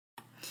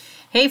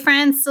Hey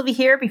friends, Sylvie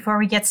here. Before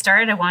we get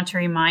started, I want to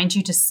remind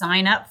you to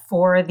sign up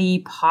for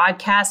the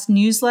podcast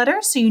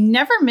newsletter so you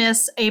never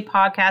miss a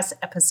podcast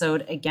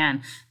episode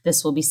again.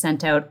 This will be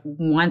sent out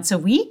once a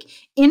week.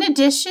 In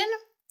addition,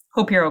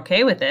 hope you're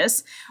okay with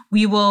this,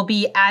 we will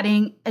be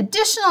adding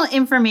additional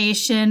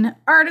information,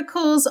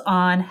 articles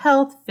on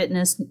health,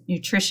 fitness,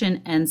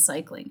 nutrition, and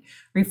cycling.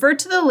 Refer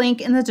to the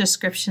link in the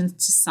description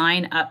to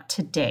sign up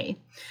today.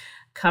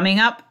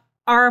 Coming up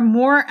are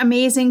more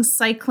amazing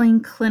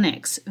cycling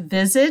clinics.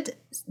 Visit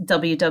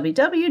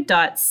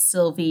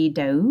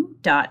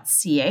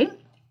www.sylviedau.ca.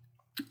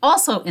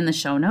 Also in the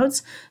show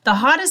notes, the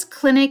hottest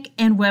clinic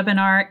and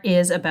webinar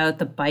is about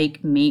the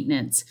bike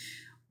maintenance.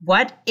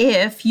 What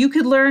if you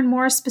could learn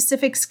more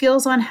specific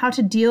skills on how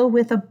to deal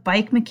with a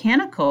bike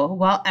mechanical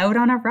while out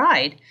on a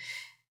ride?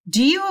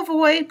 Do you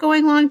avoid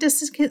going long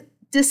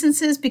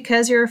distances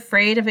because you're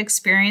afraid of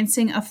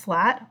experiencing a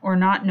flat or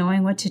not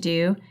knowing what to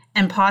do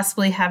and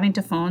possibly having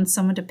to phone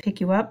someone to pick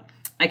you up?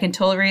 I can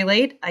totally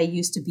relate. I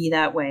used to be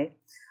that way.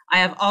 I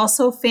have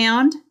also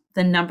found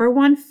the number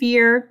one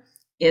fear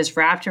is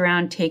wrapped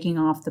around taking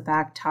off the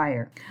back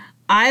tire.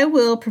 I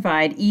will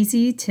provide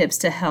easy tips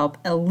to help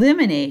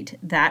eliminate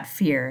that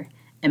fear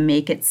and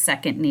make it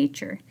second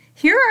nature.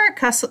 Here are a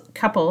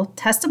couple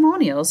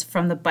testimonials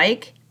from the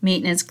Bike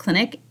Maintenance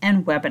Clinic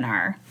and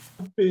webinar.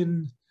 I've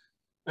been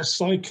a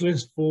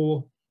cyclist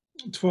for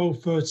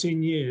 12,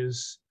 13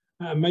 years.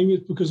 Maybe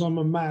it's because I'm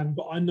a man,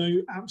 but I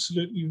know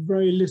absolutely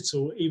very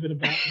little even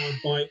about my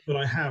bike that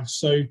I have.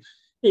 So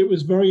it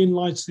was very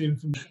enlightening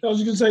for me. I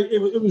was going to say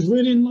it was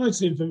really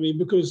enlightening for me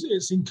because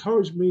it's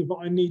encouraged me that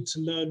I need to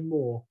learn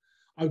more.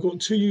 I got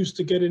too used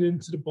to getting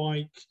into the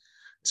bike,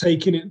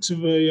 taking it to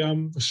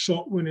the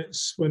shop when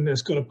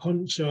it's got a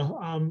puncture.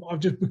 I've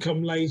just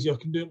become lazy. I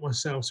can do it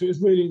myself. So it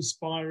was really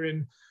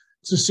inspiring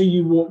to see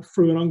you walk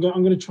through. And I'm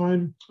going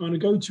to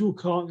go to your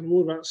cart and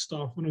all that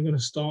stuff, and I'm going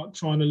to start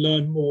trying to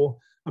learn more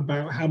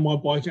about how my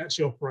bike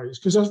actually operates,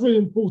 because that's really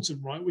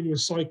important, right? When you're a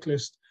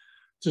cyclist,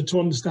 to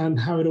understand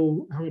how it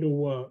all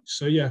works.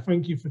 So yeah,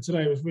 thank you for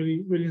today. It was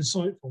really, really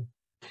insightful.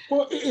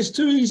 Well, it's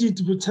too easy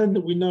to pretend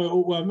that we know it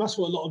all well, and that's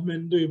what a lot of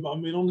men do. But I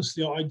mean,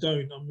 honestly, I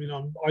don't. I mean,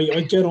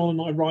 I get on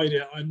and I ride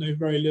it. I know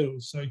very little.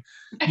 So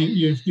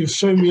you've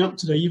shown me up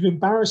today. You've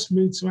embarrassed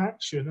me to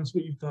action. That's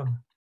what you've done.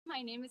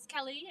 My name is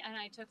Kelly, and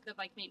I took the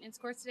bike maintenance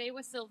course today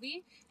with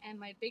Sylvie. And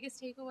my biggest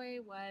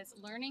takeaway was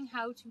learning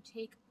how to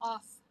take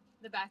off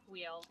the back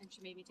wheel. And she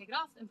made me take it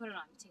off and put it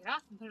on, take it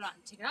off and put it on,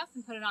 take it off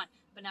and put it on.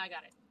 But now I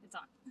got it. It's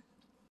on.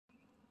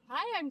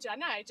 Hi, I'm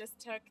Jenna. I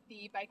just took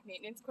the bike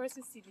maintenance course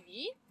with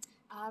CBV.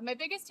 My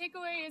biggest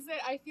takeaway is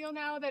that I feel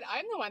now that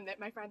I'm the one that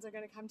my friends are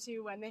going to come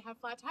to when they have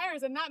flat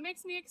tires, and that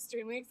makes me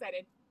extremely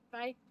excited.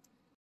 Bye.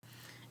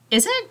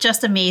 Isn't it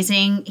just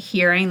amazing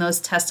hearing those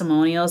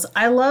testimonials?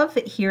 I love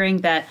hearing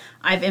that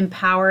I've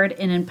empowered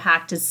and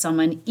impacted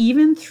someone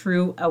even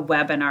through a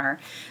webinar.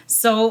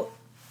 So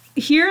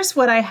here's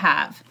what I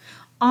have.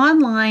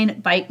 Online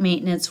bike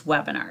maintenance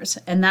webinars,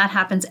 and that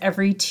happens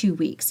every 2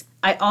 weeks.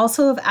 I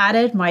also have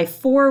added my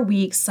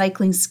 4-week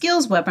cycling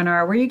skills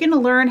webinar where you're going to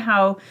learn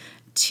how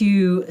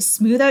to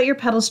smooth out your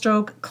pedal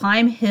stroke,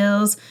 climb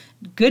hills,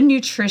 good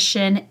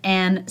nutrition,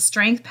 and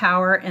strength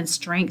power and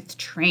strength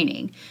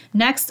training.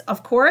 Next,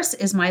 of course,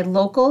 is my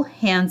local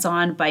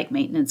hands-on bike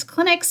maintenance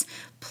clinics,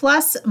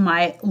 plus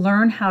my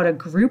learn how to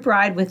group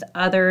ride with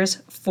others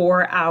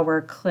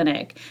 4-hour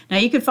clinic. Now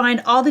you can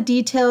find all the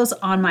details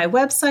on my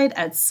website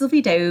at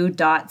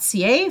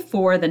sylviedau.ca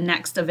for the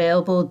next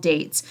available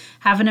dates.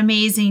 Have an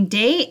amazing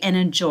day and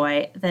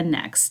enjoy the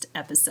next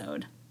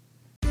episode.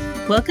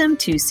 Welcome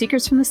to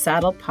Secrets from the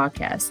Saddle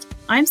podcast.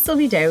 I'm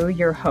Sylvie Dau,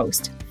 your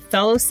host,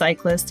 fellow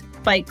cyclist,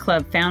 bike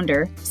club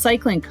founder,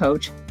 cycling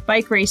coach,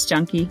 bike race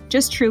junkie,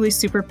 just truly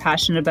super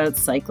passionate about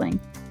cycling.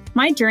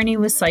 My journey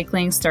with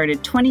cycling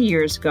started 20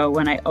 years ago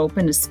when I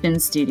opened a spin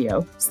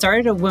studio,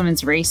 started a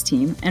women's race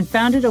team, and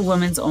founded a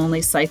women's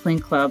only cycling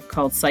club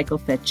called Cycle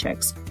Fit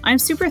Chicks. I'm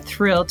super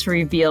thrilled to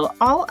reveal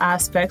all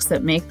aspects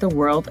that make the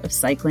world of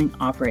cycling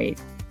operate.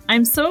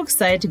 I'm so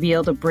excited to be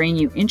able to bring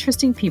you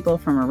interesting people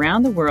from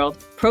around the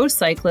world, pro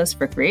cyclists,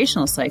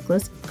 recreational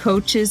cyclists,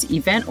 coaches,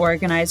 event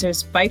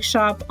organizers, bike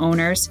shop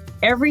owners,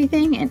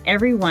 everything and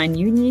everyone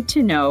you need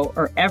to know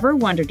or ever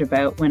wondered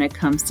about when it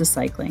comes to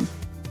cycling.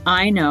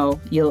 I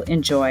know you'll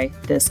enjoy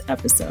this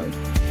episode.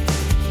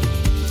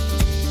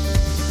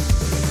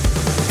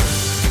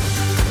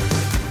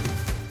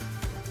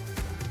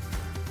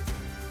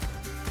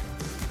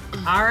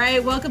 All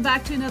right, welcome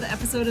back to another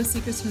episode of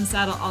Secrets from the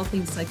Saddle, All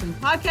Things Cycling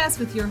Podcast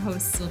with your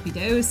host, Sylvie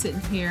Dau,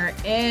 sitting here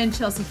in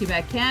Chelsea,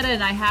 Quebec, Canada.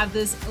 And I have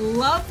this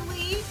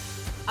lovely,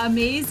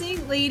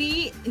 amazing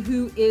lady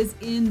who is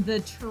in the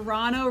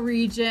Toronto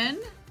region.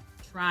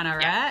 Toronto,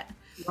 right?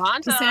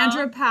 Toronto.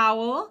 Cassandra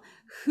Powell,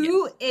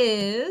 who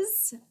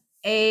is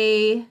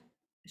she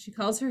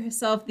calls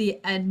herself the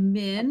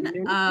admin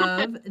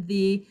of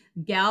the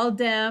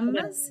Galdem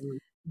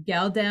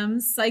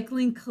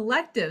Cycling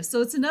Collective.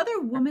 So it's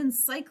another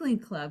women's cycling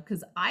club,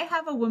 because I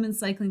have a women's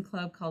cycling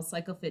club called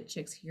Cycle Fit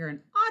Chicks here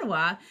in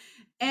Ottawa.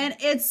 And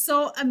it's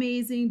so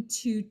amazing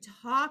to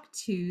talk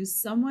to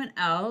someone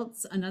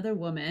else, another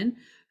woman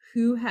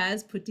who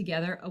has put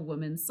together a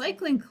women's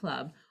cycling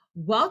club.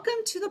 Welcome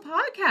to the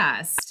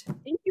podcast.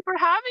 Thank you for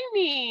having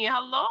me.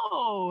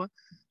 Hello. Oh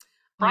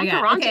my From God.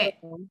 Toronto. Okay.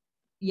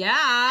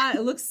 Yeah,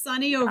 it looks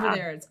sunny over Yeah,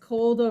 there. It's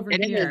cold over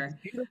it is. here.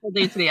 Beautiful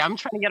day today. I'm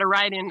trying to get a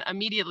ride in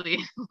immediately.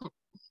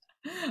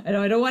 I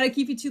know I don't want to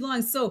keep you too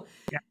long. So,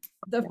 Yeah.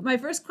 my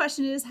first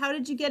question is, how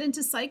did you get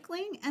into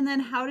cycling, and then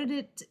how did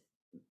it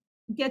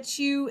get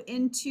you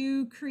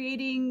into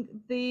creating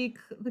the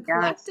Yes.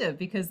 collective?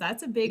 Because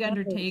that's a big Yes.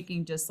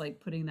 undertaking, just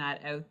like putting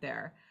that out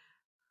there.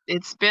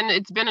 It's been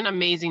an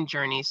amazing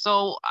journey.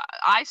 So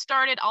I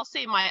started, I'll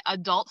say, my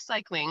adult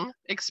cycling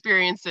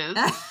experiences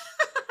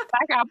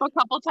back up a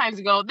couple times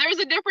ago. There's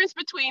a difference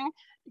between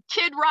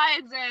kid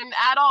rides and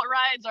adult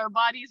rides. Our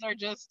bodies are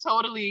just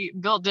totally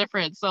built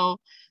different. So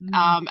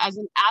as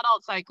an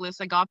adult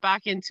cyclist, I got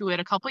back into it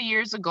a couple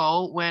years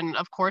ago when,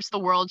 of course, the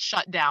world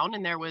shut down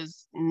and there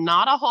was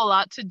not a whole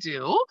lot to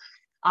do.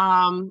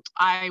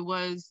 I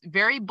was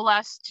very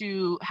blessed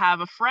to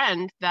have a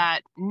friend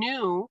that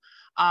knew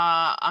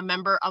a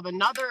member of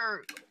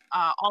another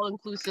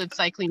all-inclusive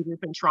cycling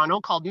group in Toronto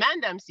called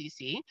Mand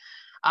MCC.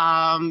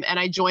 And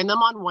I joined them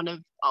on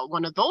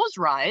one of those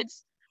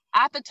rides.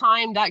 At the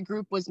time, that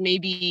group was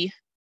maybe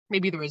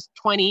there was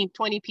 20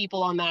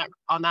 people on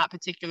that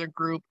particular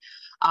group.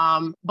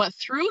 But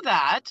through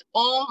that,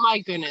 oh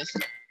my goodness,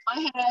 I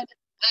had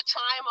the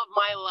time of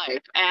my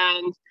life.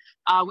 And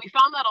we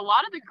found that a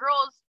lot of the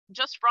girls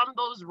just from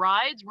those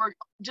rides were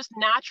just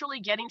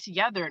naturally getting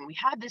together. And we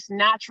had this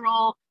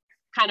natural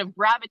kind of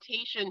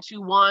gravitation to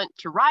want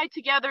to ride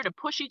together, to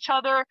push each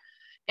other.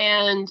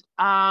 And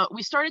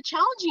we started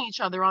challenging each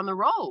other on the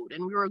road.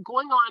 And we were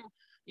going on,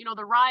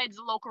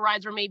 the local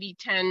rides were maybe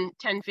 10,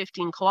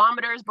 15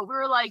 kilometers. But we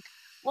were like,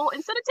 well,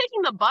 instead of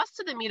taking the bus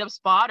to the meetup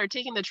spot or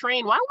taking the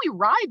train, why don't we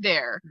ride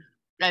there?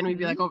 And we'd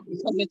be like, oh,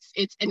 because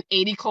it's an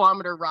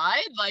 80-kilometer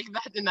ride, like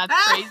that, and that's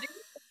crazy.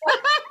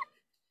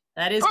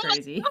 That is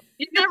crazy. Like,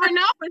 you never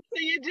know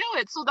until you do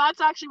it. So that's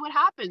actually what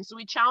happened. So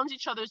we challenged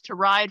each other to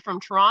ride from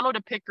Toronto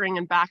to Pickering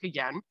and back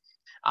again.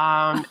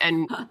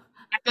 And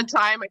at the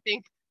time, I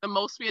think the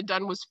most we had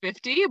done was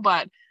 50,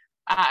 but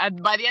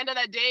by the end of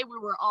that day, we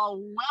were all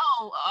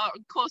well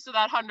close to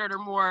that 100 or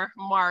more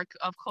mark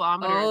of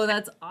kilometers. Oh,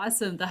 that's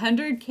awesome. The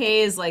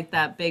 100K is like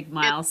that big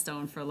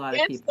milestone for a lot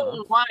of people. It's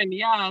the one,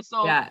 yeah.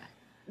 So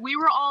we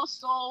were all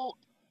so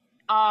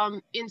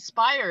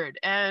inspired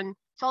and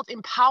felt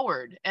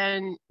empowered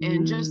and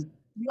just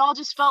we all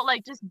just felt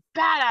like just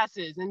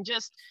badasses, and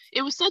just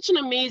it was such an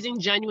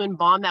amazing, genuine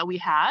bond that we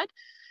had.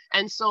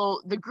 And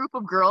so the group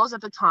of girls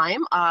at the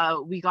time,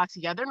 we got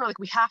together and we're like,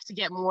 we have to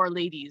get more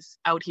ladies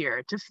out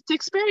here to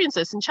experience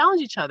this and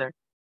challenge each other.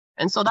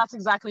 And so that's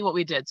exactly what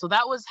we did. So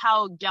that was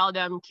how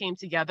Galdem came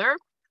together.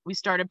 We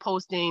started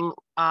posting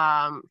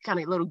kind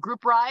of little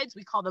group rides.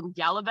 We call them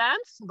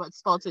Galavans, but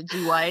spelled it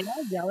G-Y,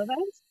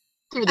 Galavans,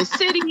 through the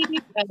city,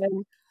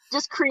 and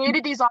just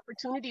created these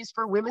opportunities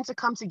for women to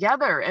come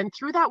together. And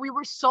through that, we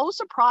were so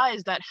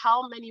surprised at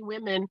how many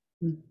women,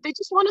 they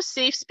just want a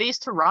safe space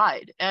to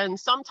ride. And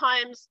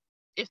sometimes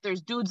if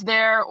there's dudes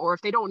there, or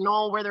if they don't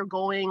know where they're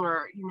going,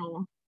 or,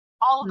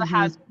 all of the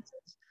hazards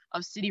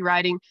of city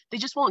riding, they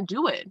just won't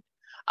do it.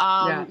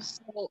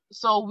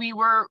 So we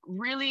were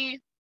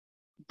really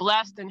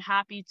blessed and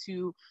happy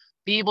to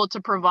be able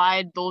to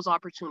provide those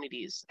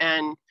opportunities.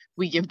 And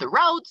we give the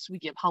routes, we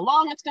give how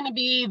long it's going to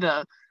be,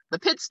 the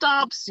pit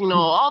stops,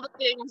 all the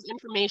things,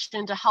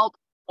 information to help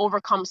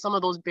overcome some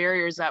of those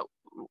barriers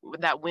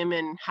that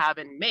women have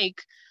and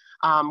make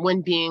when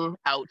being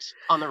out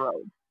on the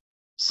road.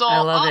 So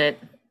I love it.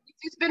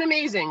 It's been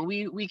amazing.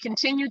 We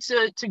continue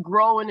to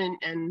grow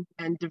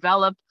and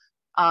develop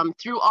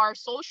through our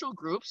social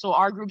groups. So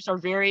our groups are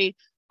very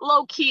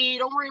low key.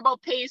 Don't worry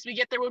about pace. We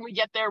get there when we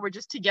get there. We're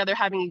just together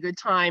having a good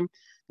time.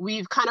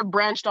 We've kind of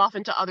branched off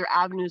into other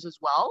avenues as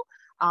well.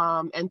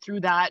 And through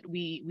that,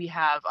 we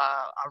have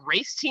a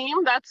race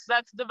team that's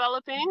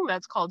developing.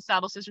 That's called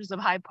Saddle Sisters of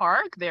Hyde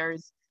Park.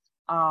 There's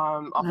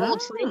a whole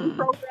training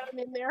program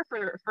in there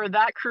for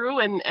that crew,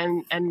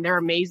 and they're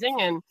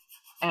amazing.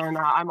 And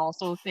I'm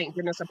also, thank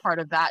goodness, a part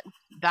of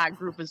that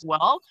group as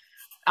well.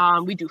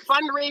 We do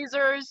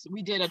fundraisers.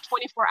 We did a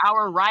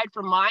 24-hour ride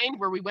for Mind,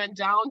 where we went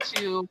down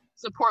to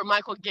support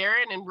Michael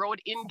Guerin and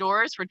rode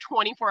indoors for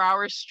 24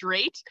 hours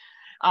straight,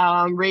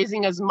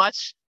 raising as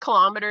much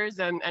kilometers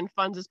and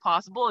funds as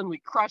possible, and we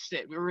crushed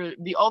it. We were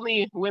the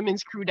only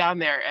women's crew down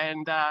there.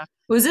 And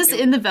was this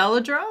in the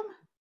velodrome?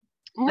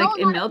 No, like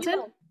in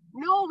Milton?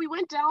 No, we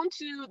went down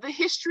to the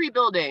History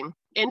Building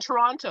in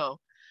Toronto.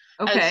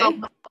 Okay. And so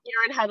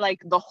Aaron had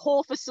like the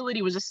whole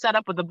facility was just set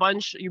up with a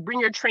bunch. You bring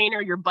your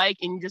trainer, your bike,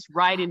 and you just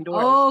ride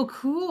indoors. Oh,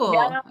 cool.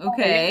 Yeah,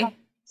 okay. Yeah.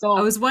 So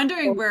I was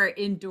wondering where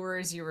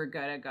indoors you were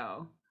gonna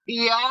go.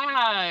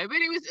 Yeah, but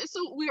it was, so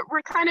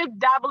we're kind of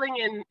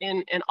dabbling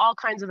in all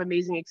kinds of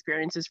amazing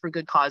experiences for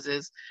good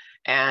causes.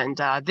 And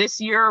this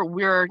year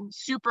we're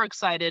super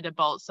excited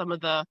about some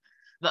of the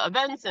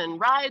events and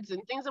rides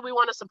and things that we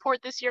want to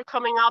support this year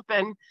coming up.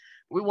 And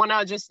we want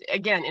to just,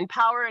 again,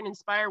 empower and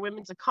inspire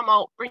women to come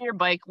out, bring your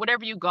bike,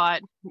 whatever you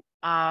got.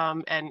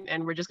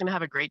 And we're just going to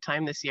have a great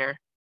time this year.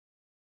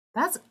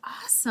 That's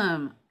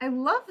awesome. I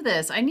love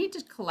this. I need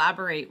to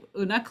collaborate.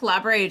 Not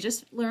collaborate,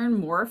 just learn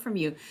more from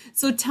you.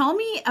 So tell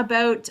me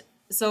about,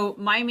 so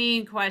my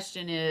main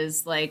question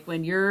is like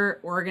when you're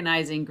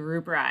organizing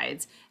group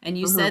rides and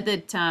you said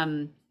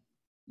that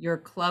your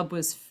club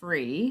was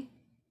free.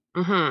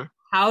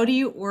 How do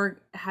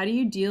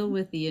you deal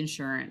with the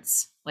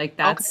insurance? Like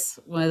that's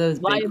one of those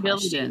big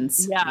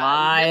questions. Yeah.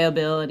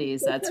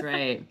 Liabilities, that's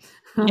right.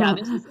 Yeah,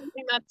 this is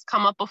something that's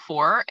come up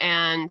before,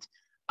 and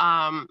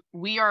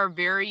we are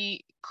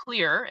very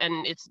clear,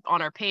 and it's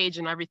on our page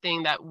and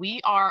everything, that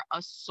we are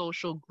a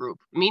social group,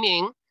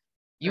 meaning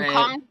you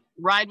come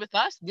ride with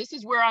us. This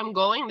is where I'm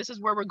going. This is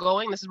where we're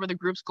going. This is where the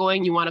group's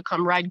going. You want to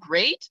come ride?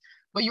 Great.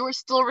 But you are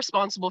still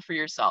responsible for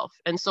yourself.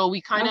 And so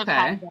we kind of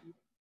have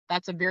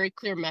that's a very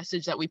clear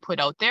message that we put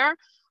out there.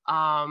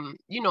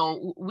 You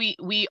know,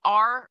 we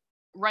are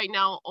right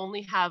now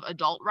only have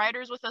adult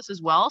riders with us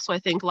as well. So I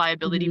think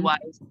liability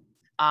wise,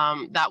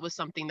 that was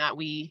something that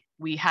we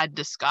had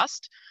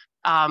discussed.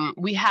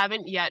 We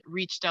haven't yet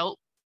reached out,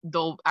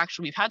 though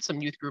actually we've had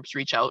some youth groups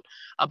reach out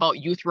about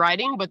youth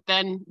riding, but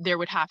then there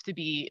would have to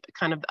be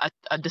kind of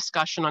a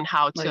discussion on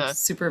how like to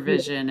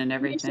supervision and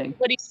everything.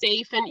 Everybody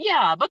safe, and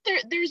but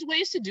there's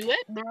ways to do it.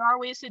 There are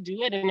ways to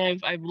do it, and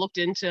I've looked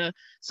into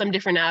some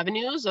different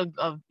avenues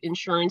of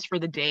insurance for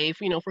the day,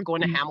 if we're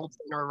going to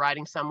Hamilton or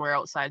riding somewhere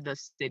outside the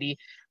city.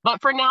 But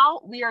for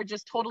now, we are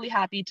just totally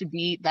happy to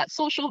be that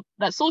social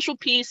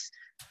piece.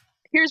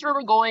 Here's where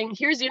we're going.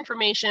 Here's the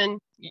information.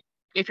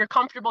 If you're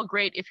comfortable,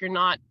 great. If you're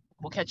not,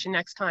 we'll catch you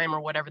next time, or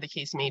whatever the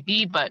case may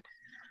be. But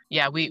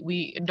yeah,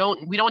 we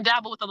don't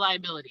dabble with the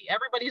liability.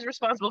 Everybody's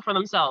responsible for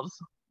themselves.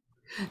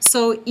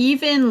 So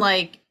even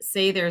like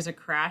say there's a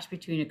crash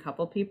between a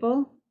couple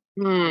people,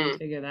 how do you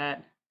figure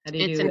that? How do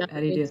you do it?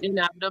 It's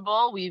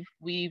inevitable. We've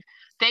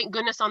thank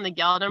goodness on the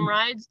Geldum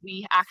rides,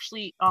 we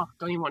actually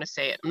don't even want to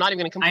say it. I'm not even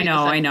going to complete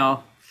I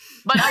know.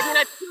 But I mean,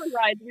 at tour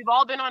rides, we've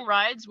all been on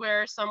rides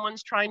where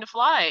someone's trying to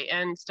fly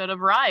instead of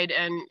ride,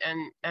 and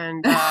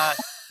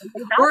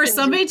or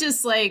somebody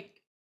just like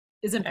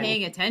isn't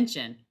paying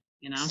attention.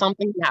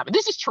 Something can happen.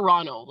 This is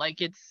Toronto.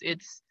 Like it's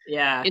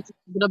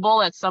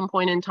inevitable at some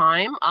point in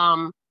time.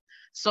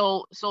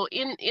 So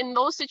in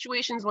those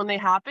situations when they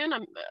happen,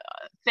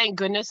 thank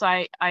goodness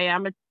I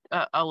am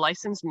a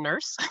licensed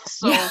nurse.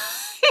 So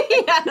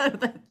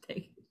that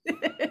thing.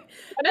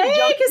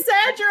 Hey,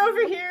 Cassandra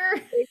over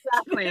here.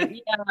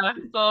 Exactly. Yeah.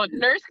 So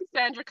Nurse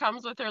Cassandra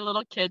comes with her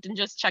little kit and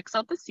just checks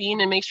out the scene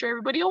and makes sure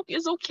everybody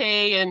is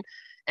okay.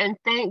 And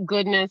thank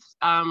goodness,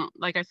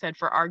 like I said,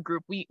 for our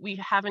group,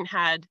 we haven't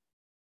had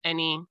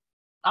any.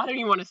 I don't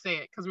even want to say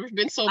it because we've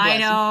been so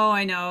blessed.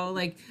 I know.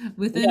 Like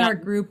within our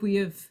group, we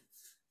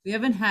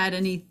haven't had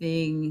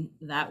anything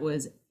that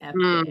was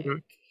epic,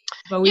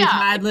 but we've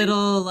had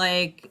little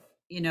like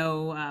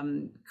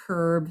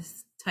curb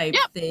type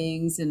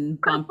things and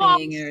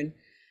bumping and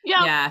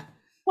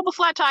couple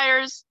flat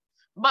tires,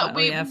 but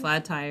we have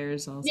flat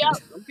tires also.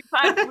 We've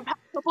had a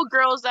couple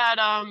girls that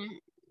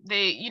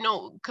they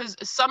because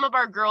some of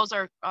our girls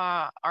are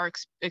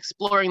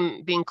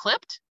exploring being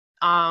clipped.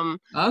 Most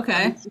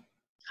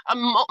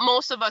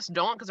of us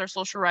don't, because our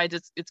social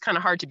rides, it's kind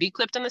of hard to be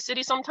clipped in the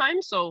city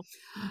sometimes. So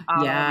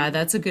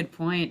that's a good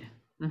point.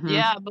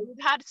 Yeah, but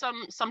we've had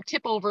some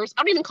tip overs.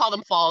 I don't even call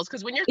them falls,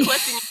 because when you're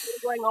clipped and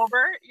you're going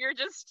over, you're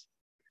just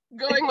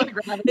going with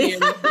gravity.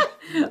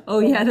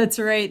 That's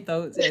right.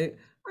 Those. Thank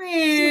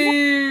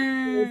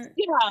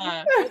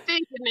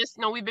goodness.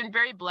 No, we've been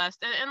very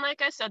blessed, and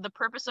like I said, the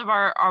purpose of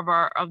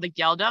the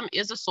Geldum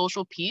is a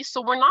social piece.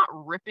 So we're not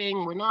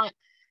ripping. We're not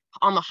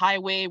on the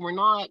highway.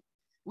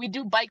 We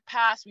do bike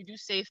pass. We do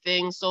safe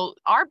things. So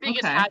our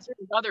biggest hazard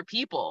is other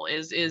people.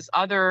 Is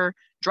other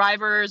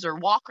drivers or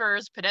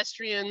walkers,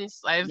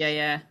 pedestrians. I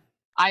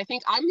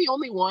think I'm the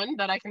only one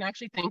that I can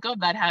actually think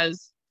of that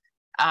has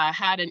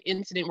had an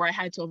incident where I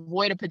had to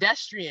avoid a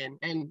pedestrian,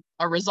 and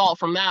a result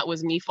from that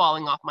was me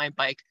falling off my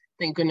bike.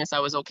 Thank goodness I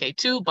was okay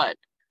too, but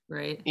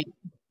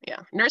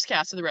Nurse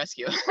Cass to the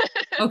rescue.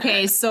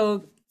 Okay,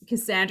 so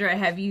Cassandra,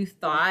 have you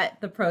thought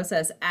the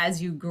process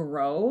as you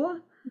grow?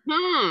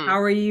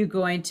 How are you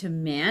going to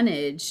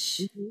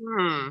manage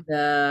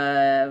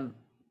the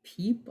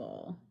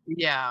people?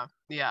 Yeah.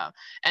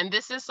 And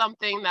this is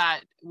something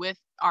that with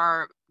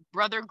our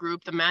brother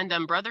group, the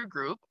Mandem brother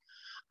group,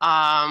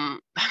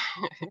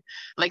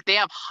 like they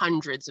have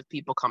hundreds of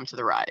people come to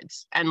the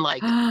rides, and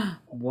like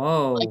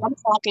whoa, like I'm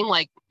talking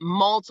like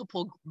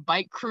multiple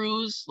bike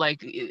crews. Like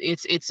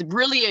it's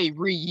really a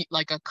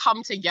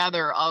come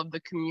together of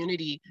the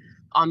community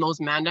on those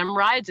Mandem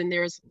rides, and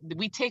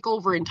we take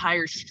over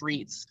entire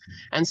streets.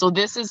 And so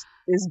this has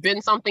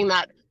been something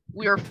that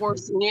we are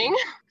foreseeing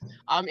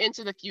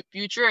into the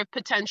future. If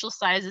potential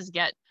sizes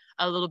get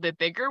a little bit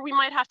bigger, we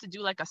might have to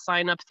do like a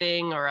sign up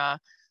thing, or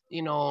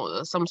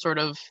some sort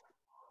of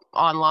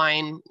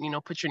online,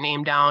 put your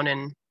name down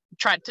and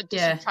try to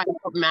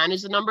help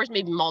manage the numbers,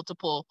 maybe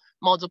multiple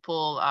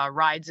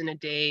rides in a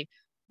day.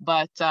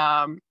 But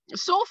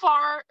so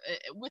far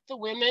with the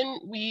women,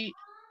 we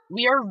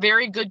are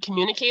very good Oh,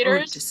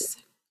 communicators. just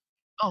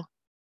Oh,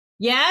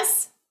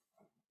 yes.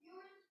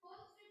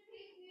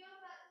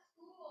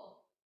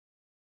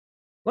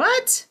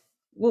 What?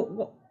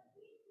 What?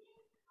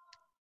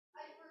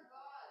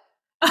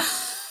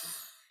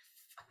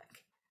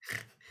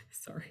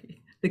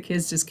 Sorry, the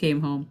kids just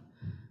came home.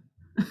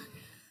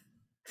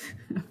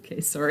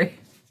 Okay, sorry.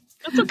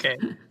 that's okay.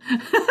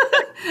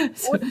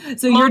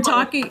 So you're Mama.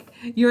 talking.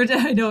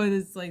 I know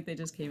it's like they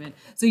just came in.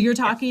 So you're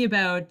talking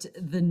about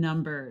the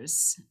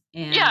numbers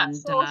Yeah. and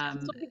So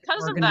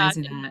because of that,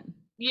 organizing that.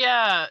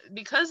 yeah,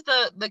 because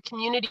the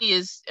community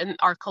is and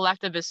our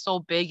collective is so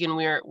big, and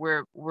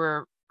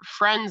we're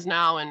friends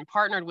now and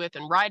partnered with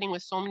and riding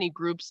with so many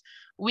groups,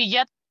 we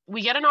get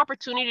an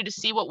opportunity to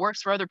see what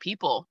works for other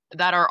people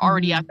that are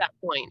already at that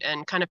point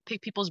and kind of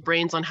pick people's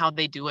brains on how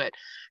they do it.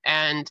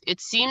 And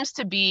it seems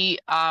to be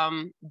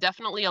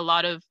definitely a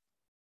lot of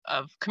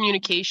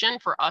communication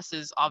for us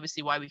is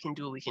obviously why we can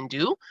do what we can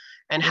do,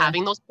 and Yeah.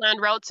 having those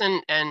planned routes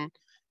and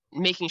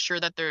making sure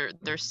that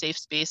there's safe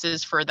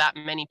spaces for that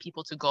many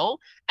people to go.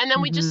 And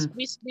then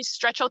we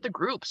stretch out the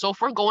group. So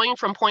if we're going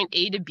from point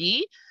A to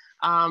B,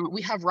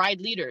 we have ride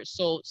leaders.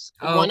 So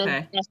one of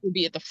us will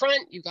be at the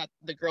front. You got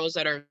the girls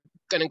that are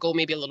going to go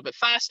maybe a little bit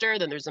faster.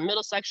 Then there's a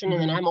middle section,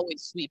 and then I'm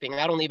always sweeping.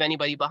 I don't leave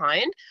anybody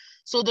behind.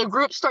 So the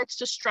group starts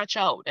to stretch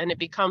out, and it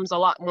becomes a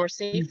lot more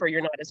safer.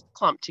 You're not as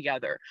clumped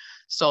together.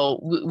 So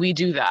we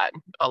do that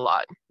a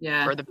lot.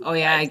 Yeah. For the Oh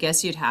yeah, I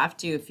guess you'd have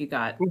to if you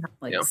got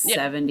like Yeah.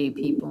 70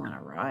 people on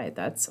a ride.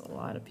 That's a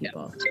lot of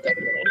people.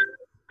 Definitely.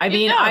 I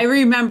mean, Yeah. I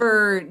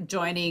remember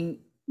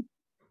joining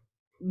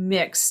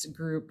mixed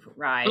group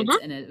rides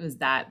and it was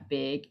that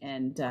big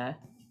and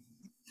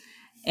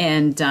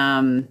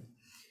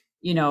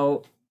you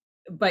know,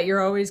 but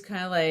you're always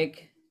kind of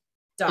like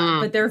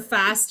but they're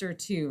faster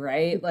too,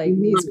 right? Like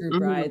these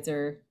group rides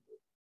are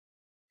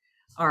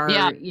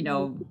you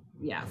know,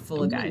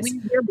 full of guys.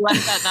 We're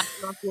blessed that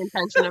that's not the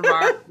intention of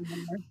our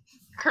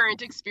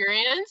current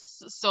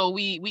experience. So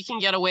we can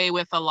get away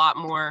with a lot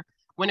more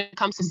when it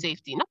comes to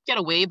safety. Not get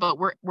away, but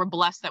we're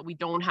blessed that we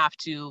don't have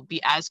to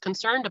be as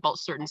concerned about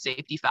certain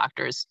safety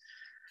factors.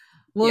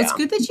 Well, it's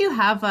good that you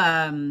have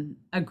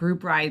a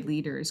group ride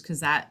leaders, because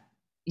that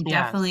you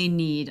definitely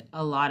need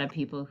a lot of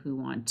people who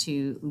want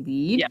to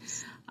lead.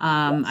 Yes.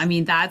 I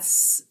mean,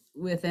 that's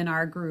within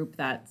our group.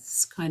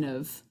 That's kind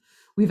of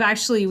we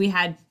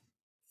had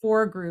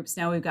 4 groups.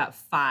 Now we've got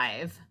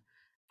 5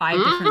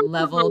 different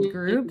leveled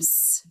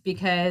groups,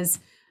 because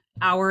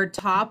our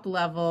top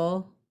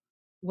level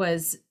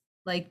was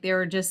like they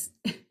were just.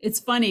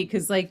 It's funny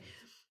because like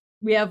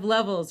we have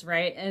levels,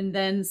 right? And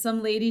then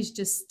some ladies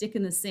just stick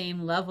in the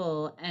same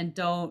level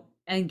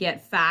and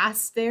get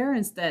fast there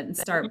instead and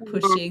start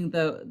pushing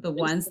the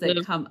ones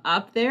that come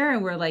up there.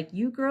 And we're like,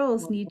 you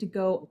girls need to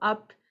go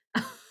up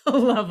a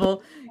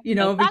level, you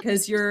know,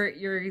 because you're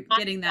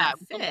getting that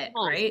fit,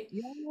 right?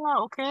 Yeah,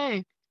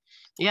 okay.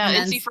 Yeah,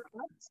 and see, for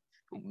us,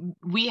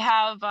 we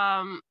have,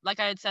 like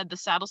I had said, the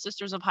Saddle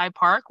Sisters of High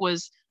Park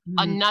was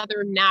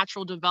another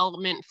natural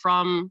development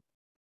from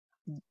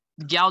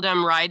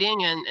Galdem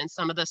riding and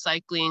some of the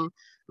cycling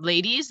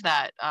ladies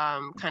that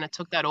kind of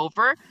took that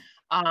over.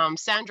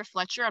 Sandra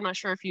Fletcher, I'm not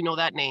sure if you know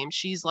that name.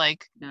 She's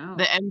like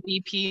the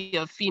MVP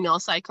of female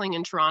cycling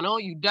in Toronto.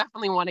 You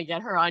definitely want to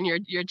get her on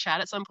your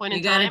chat at some point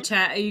in time.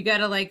 You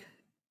gotta like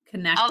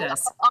connect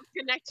us. I'll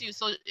connect you.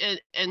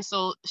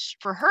 So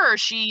for her,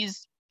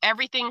 she's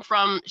everything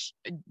from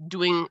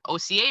doing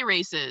OCA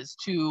races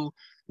to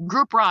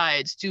group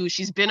rides to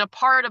she's been a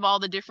part of all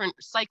the different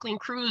cycling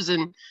crews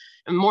and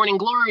Morning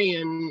Glory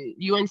and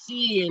UNC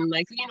and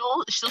like, you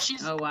know, so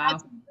she's had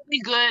some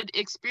really good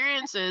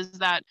experiences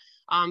that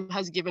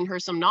has given her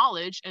some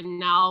knowledge, and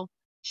now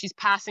she's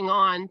passing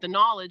on the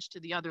knowledge to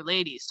the other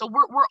ladies. So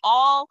we're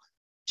all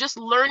just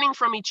learning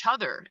from each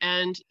other,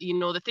 and you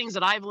know, the things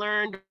that I've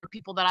learned or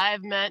people that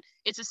I've met,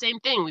 it's the same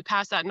thing. We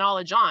pass that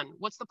knowledge on.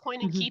 What's the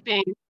point in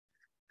keeping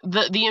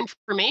the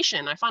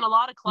information? I find a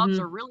lot of clubs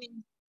are really,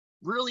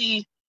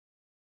 really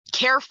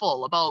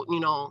careful about, you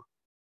know,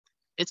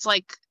 it's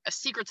like a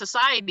secret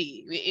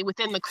society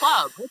within the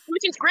club,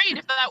 which is great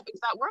if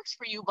that works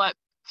for you. But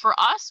for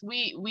us,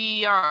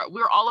 we're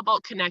all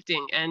about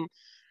connecting, and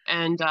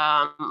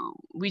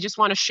we just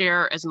want to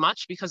share as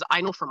much, because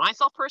I know for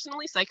myself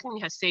personally,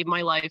 cycling has saved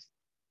my life.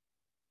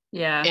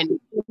 Yeah, in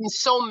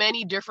so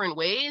many different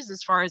ways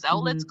as far as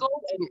outlets go.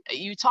 And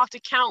you talk to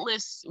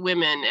countless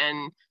women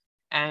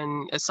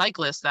and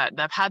cyclists that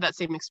have had that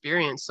same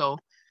experience. So,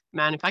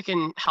 man, if I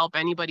can help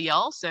anybody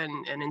else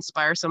and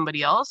inspire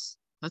somebody else,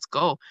 let's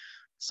go.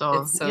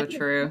 So it's so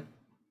true.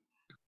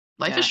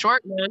 Life is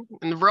short, man,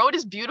 and the road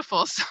is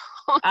beautiful. So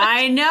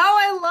I know,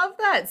 I love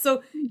that.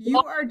 So you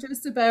are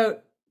just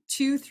about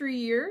 2-3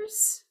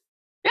 years.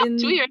 Yeah,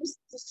 2 years.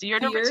 This is year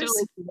number 2.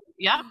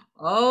 Yeah.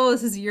 Oh,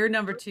 this is year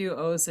number 2.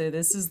 Oh, so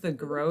this is the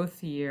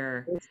growth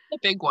year. It's the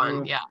big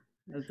one. Yeah.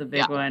 That's the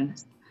big one.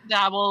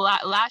 Yeah. Well,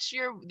 last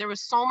year there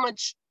was so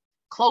much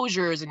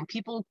closures and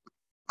people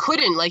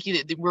couldn't, like,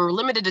 we're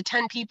limited to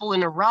 10 people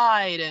in a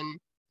ride, and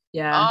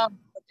Yeah.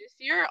 This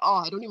year,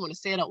 I don't even want to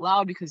say it out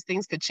loud because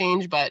things could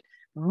change, but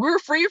we're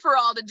free for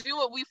all to do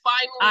what we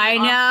finally I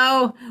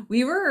know.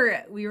 We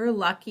were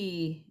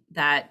lucky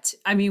that,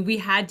 I mean, we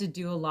had to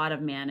do a lot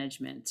of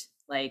management.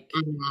 Like,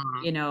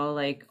 Mhm.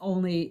 like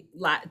only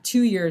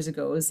 2 years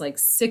ago, it was like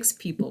 6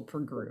 people per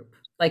group.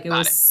 Like it Got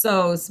was it.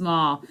 so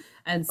small.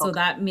 And so Okay.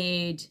 that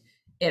made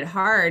it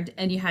hard,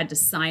 and you had to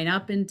sign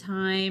up in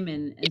time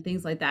and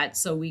things like that.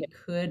 So we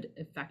could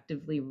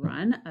effectively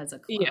run as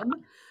a Yeah.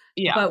 club.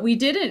 Yeah. But we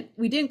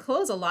didn't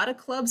close. A lot of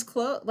clubs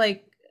called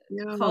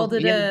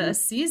it a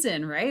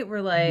season, right?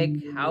 We're like,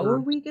 how are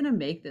Mhm. we going to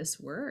make this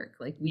work?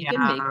 Like we can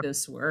Yeah. make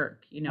this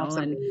work, That's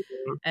and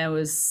amazing. I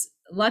was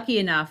lucky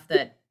enough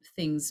that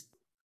things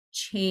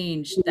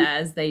changed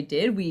as they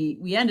did.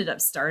 We ended up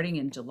starting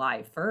in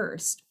July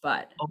 1st,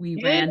 but we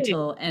ran Okay.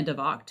 till end of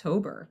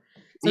October.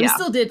 So we Yeah.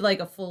 still did like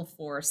a full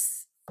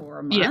force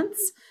for Yeah.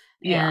 months.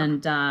 Yeah.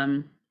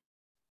 And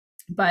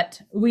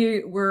but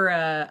we're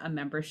a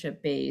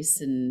membership base,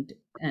 and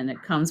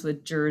it comes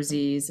with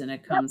jerseys, and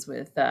it comes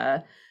with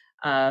a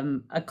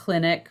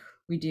clinic.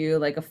 We do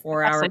like a Yes,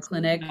 4-hour I saw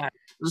clinic that.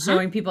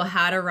 showing people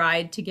how to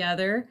ride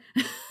together.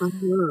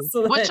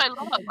 So Which that, I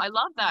love. I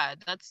love that.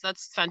 That's yeah.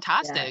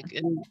 fantastic.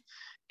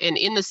 And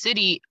in the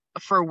city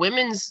for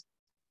women's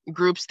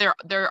groups, there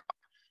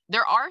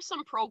are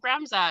some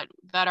programs that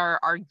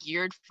are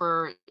geared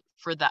for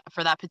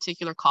that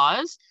particular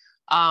cause.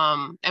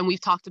 And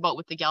we've talked about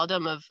with the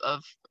Galdem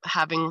of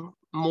having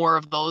more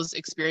of those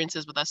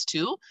experiences with us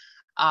too.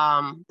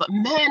 But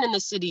man, in the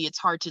city, it's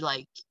hard to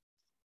like.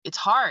 It's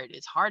hard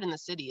in the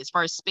city as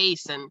far as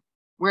space and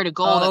where to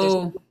go. That there's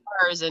Oh,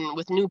 cars and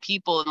with new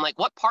people and like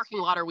what parking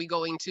lot are we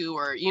going to,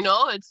 or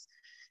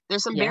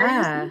there's some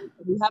barriers yeah. that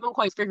we haven't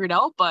quite figured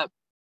out, but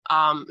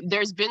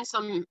there's been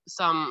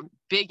some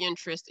big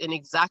interest in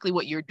exactly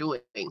what you're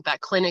doing, that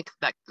clinic,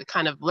 that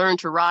kind of learn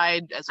to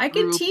ride as a I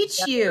can group.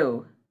 teach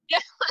you. Yeah.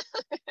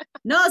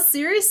 No,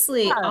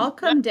 seriously, Yeah, I'll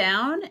come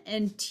down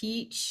and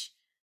teach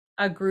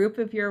a group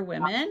of your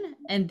women,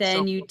 and so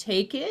then you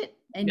take it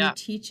and you yeah,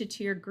 teach it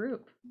to your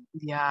group.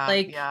 yeah,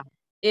 Like yeah.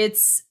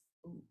 it's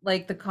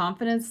like the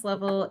confidence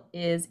level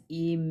is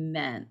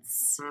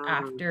immense Mm,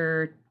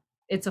 after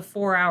it's a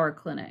 4-hour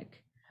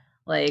clinic.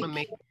 Like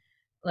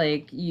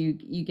amazing.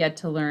 you get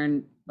to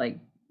learn like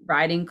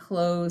riding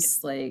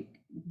close, like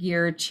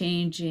gear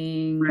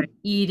changing, Right.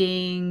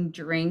 eating,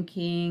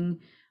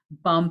 drinking,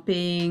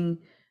 bumping,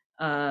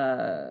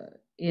 uh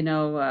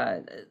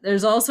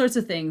there's all sorts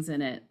of things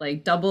in it,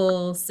 like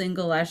double,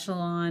 single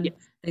echelon, Yes.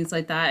 things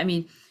like that. I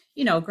mean,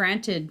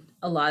 granted,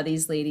 a lot of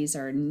these ladies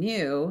are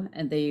new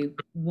and they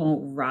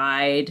won't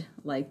ride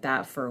like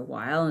that for a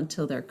while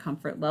until their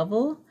comfort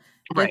level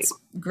Right. gets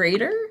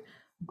greater,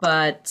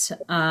 but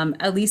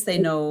at least they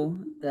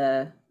know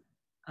the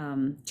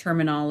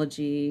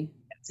terminology,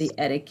 the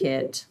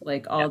etiquette,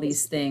 like all Yes.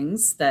 these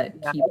things that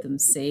Yeah. keep them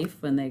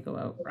safe when they go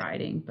out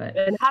riding. But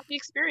And have the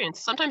experience.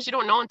 Sometimes you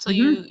don't know until Mhm.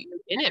 you're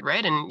in it,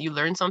 right? And you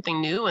learn something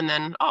new, and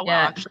then, oh wow,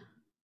 Yeah, actually,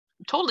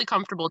 I'm totally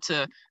comfortable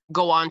to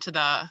go on to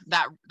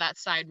that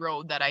side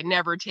road that I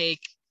never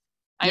take.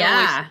 I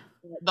always yeah,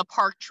 the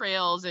park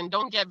trails and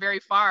don't get very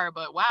far,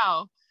 but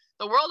wow,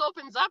 the world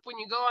opens up when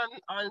you go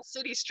on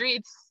city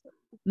streets.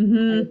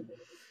 hmm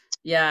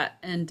yeah.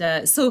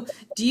 And so,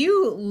 do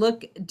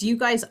you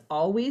guys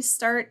always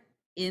start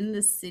in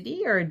the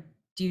city, or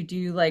do you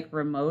do like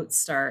remote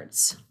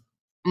starts?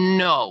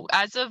 No,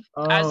 as of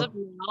Oh,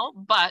 now,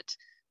 but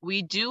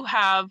we do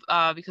have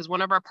because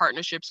one of our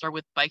partnerships are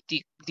with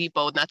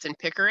Depot, and that's in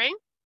Pickering.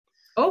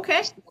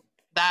 okay. So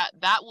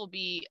that will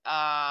be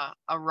a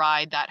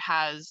ride that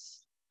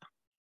has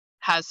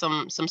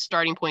some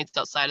starting points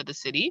outside of the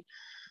city,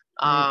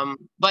 Great.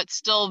 but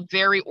still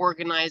very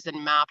organized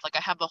and mapped. Like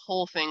I have the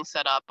whole thing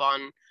set up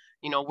on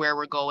where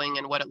we're going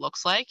and what it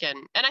looks like, and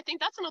I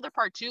think that's another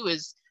part too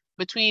is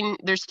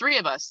there's three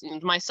of us,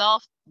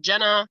 myself,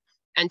 Jenna,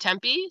 and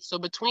Tempe. So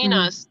between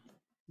Mhm. us,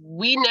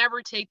 we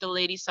never take the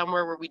ladies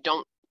somewhere where we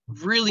don't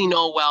really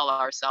know well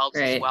ourselves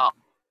as Great. well,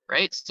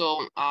 right?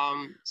 So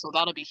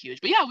that'll be huge.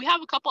 But yeah, we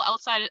have a couple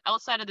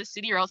outside of the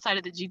city or outside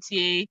of the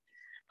GTA,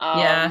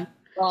 Yeah.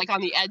 or like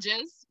on the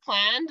edges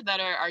planned that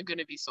are going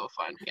to be so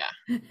fun. Yeah.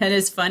 And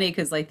it's funny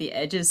because like the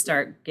edges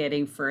start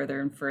getting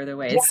further and further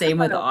away. Yeah. Same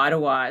with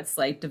Ottawa. It's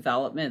like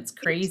development's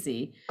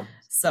crazy.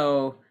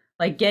 So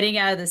like getting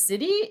out of the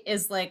city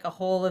is like a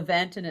whole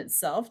event in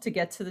itself to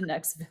get to the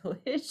next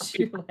village.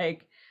 You're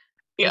like,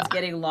 Yeah. it's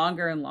getting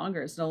longer and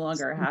longer. It's no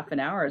longer a half an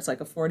hour. It's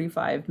like a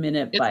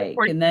 45-minute It's a bike.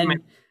 40 And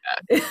minute.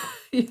 then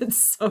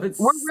it's We're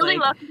really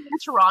like, lucky in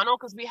Toronto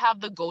because we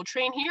have the GO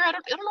train here. I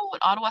don't know what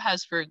Ottawa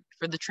has for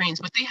the trains,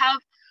 but they have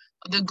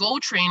the GO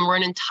train where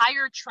an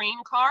entire train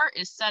car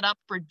is set up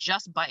for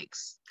just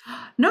bikes.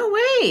 no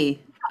way.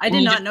 I And did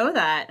you not just know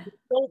that.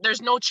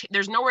 there's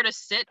nowhere to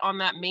sit on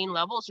that main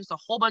level. It's just a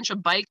whole bunch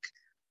of bike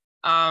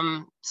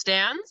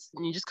stands,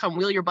 and you just come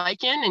wheel your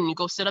bike in and you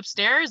go sit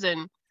upstairs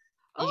and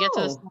you get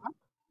to Oh.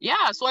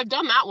 yeah. So I've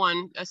done that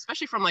one,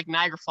 especially from like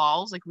Niagara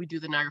Falls. Like we do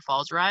the Niagara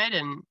Falls ride,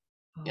 and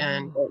Oh.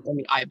 I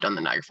mean I've done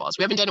the Niagara Falls.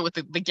 We haven't done it with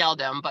the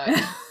Galdem, but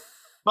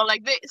But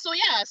like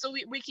so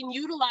we can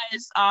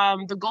utilize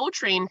the GO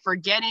Train for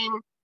getting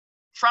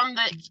from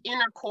the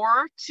inner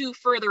core to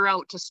further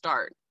out to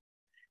start.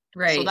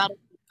 Right.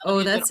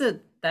 So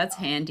that's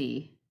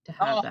handy to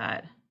have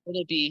that.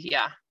 It'll be,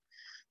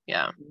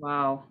 yeah.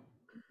 Wow.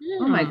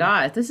 Oh my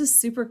God, this is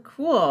super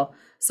cool.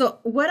 So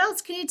what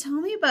else can you tell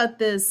me about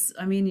this?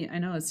 I mean, I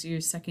know it's your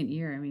second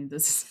year. I mean,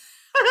 this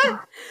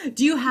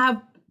do you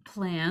have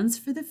plans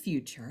for the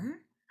future?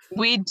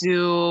 We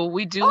do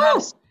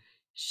have.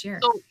 Sure.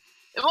 So,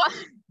 well,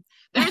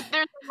 there's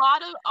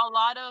a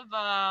lot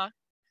of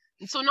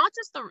so not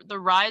just the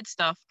ride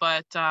stuff,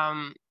 but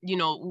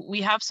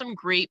we have some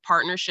great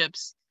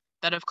partnerships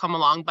that have come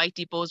along. Bike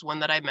Depot is one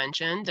that I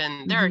mentioned,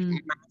 and they're a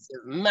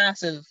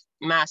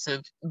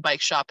massive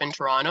bike shop in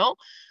Toronto,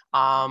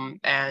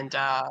 and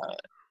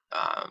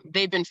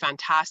they've been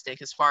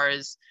fantastic as far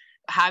as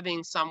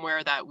having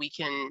somewhere that we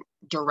can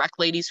direct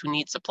ladies who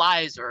need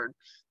supplies or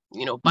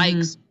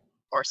bikes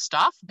or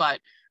stuff.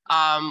 But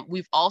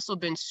we've also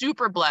been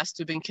super blessed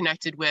to have been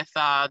connected with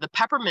the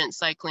Peppermint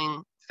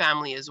Cycling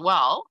family as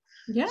well.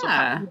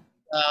 Yeah.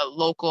 So,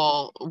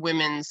 local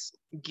women's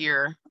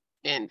gear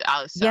in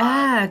Alice.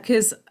 Yeah,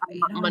 because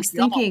I was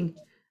thinking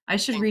I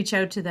should reach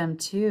out to them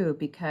too,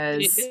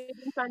 because they've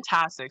been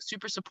fantastic,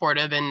 super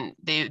supportive, and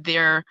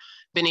they're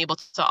been able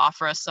to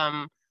offer us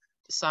some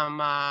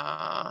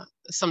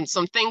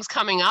things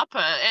coming up,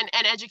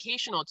 and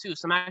educational too.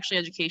 Some actually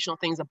educational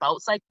things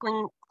about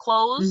cycling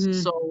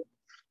clothes. So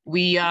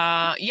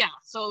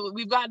so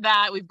we've got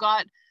that. We've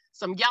got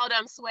some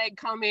Galdem swag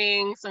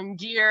coming, some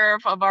gear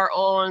of our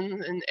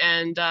own,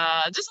 and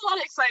just a lot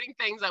of exciting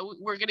things that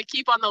we're going to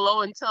keep on the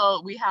low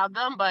until we have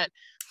them. But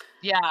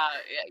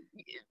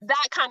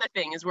that kind of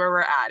thing is where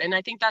we're at. And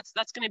I think that's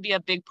going to be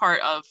a big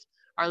part of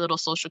our little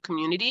social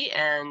community,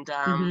 and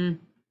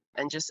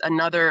just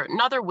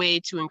another way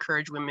to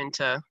encourage women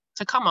to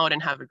come out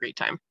and have a great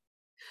time.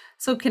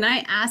 So can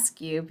I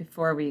ask you,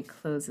 before we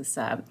close this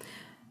up,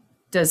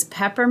 does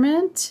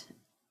Peppermint,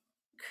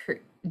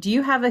 do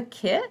you have a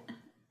kit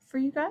for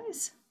you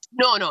guys?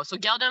 No. So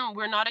Galdem,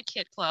 we're not a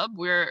kit club.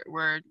 We're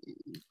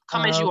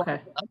come as you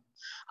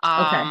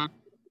are.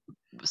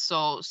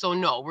 So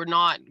no, we're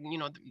not,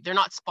 they're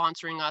not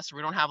sponsoring us.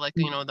 We don't have like,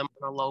 them on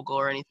a logo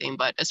or anything.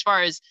 But as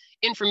far as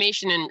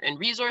information and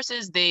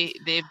resources, they've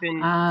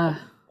been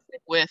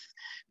with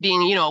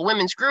being, a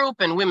women's group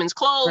and women's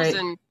clothes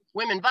and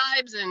women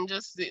vibes, and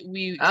just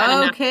we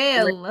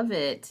I love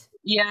it.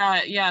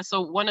 Yeah.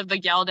 So one of the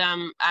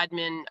Galdem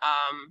admin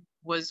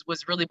was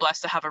really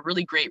blessed to have a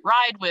really great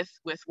ride with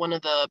one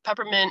of the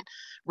Peppermint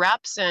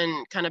reps,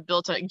 and kind of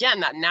built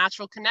again that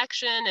natural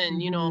connection,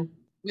 and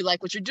we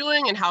like what you're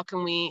doing, and how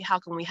can we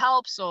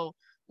help? So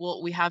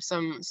we have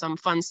some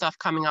fun stuff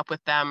coming up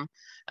with them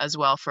as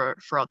well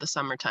throughout the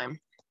summertime.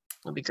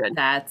 It'll be good.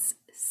 That's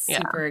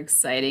super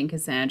exciting,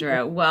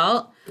 Cassandra.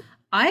 Well,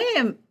 I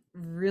am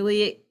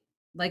really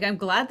I'm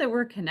glad that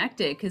we're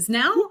connected, because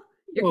now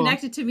you're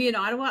connected to me in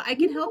Ottawa. I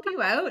can help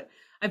you out.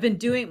 I've been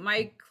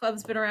my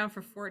club's been around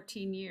for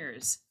 14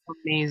 years.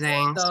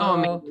 Amazing. So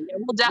amazing.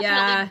 We'll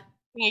definitely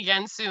be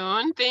again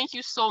soon. Thank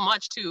you so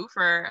much too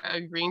for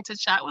agreeing to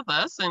chat with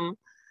us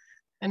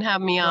and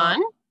have me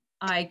on.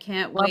 I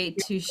can't wait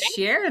to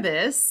share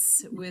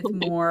this with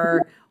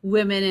more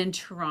women in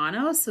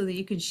Toronto, so that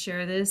you can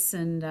share this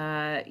and,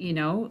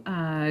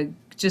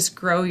 just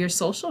grow your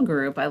social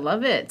group. I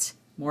love it.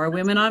 More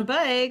women on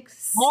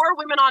bikes. More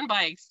women on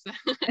bikes.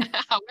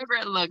 However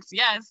it looks.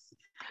 Yes.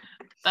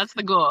 That's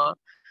the goal.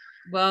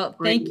 Well,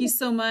 thank you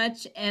so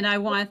much. And I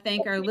want to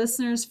thank our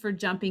listeners for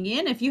jumping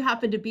in. If you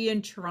happen to be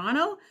in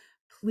Toronto,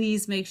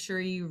 please make sure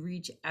you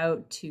reach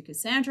out to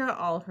Cassandra.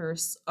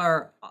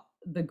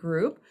 The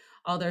group,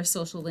 all their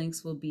social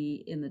links will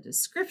be in the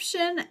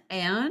description.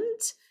 And,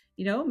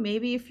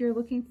 maybe if you're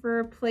looking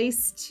for a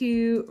place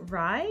to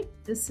ride,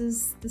 this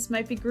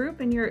might be the group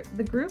and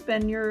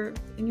you're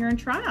in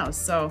Toronto.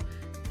 So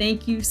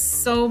thank you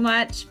so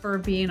much for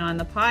being on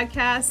the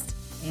podcast,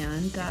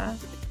 and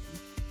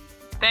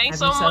thanks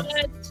so much.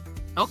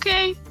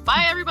 Okay.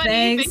 Bye, everybody.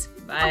 Thanks.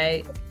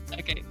 Bye.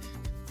 Okay.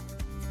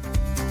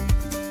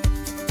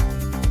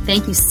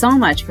 Thank you so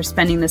much for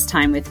spending this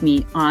time with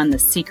me on the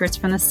Secrets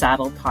from the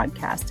Saddle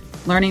podcast,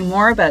 learning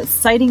more about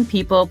sighting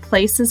people,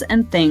 places,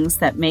 and things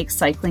that make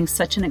cycling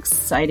such an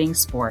exciting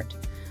sport.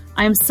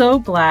 I am so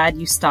glad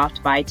you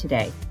stopped by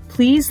today.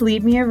 Please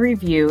leave me a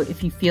review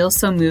if you feel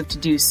so moved to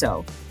do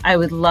so. I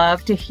would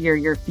love to hear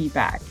your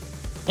feedback.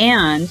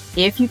 And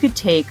if you could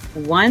take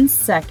 1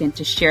 second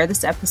to share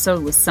this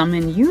episode with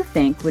someone you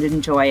think would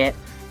enjoy it,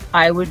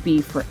 I would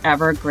be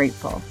forever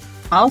grateful.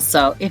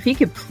 Also, if you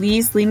could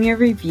please leave me a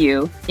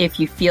review if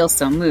you feel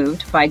so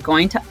moved by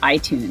going to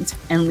iTunes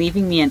and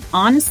leaving me an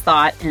honest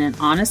thought and an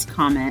honest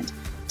comment,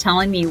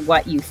 telling me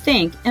what you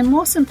think, and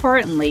most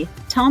importantly,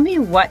 tell me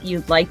what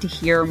you'd like to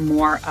hear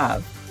more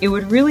of. It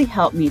would really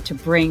help me to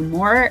bring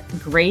more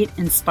great,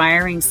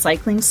 inspiring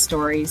cycling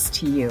stories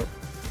to you.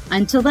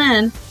 Until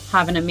then,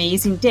 have an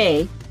amazing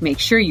day, make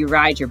sure you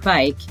ride your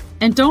bike,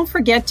 and don't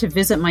forget to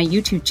visit my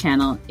YouTube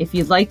channel if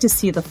you'd like to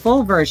see the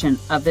full version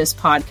of this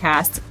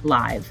podcast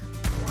live.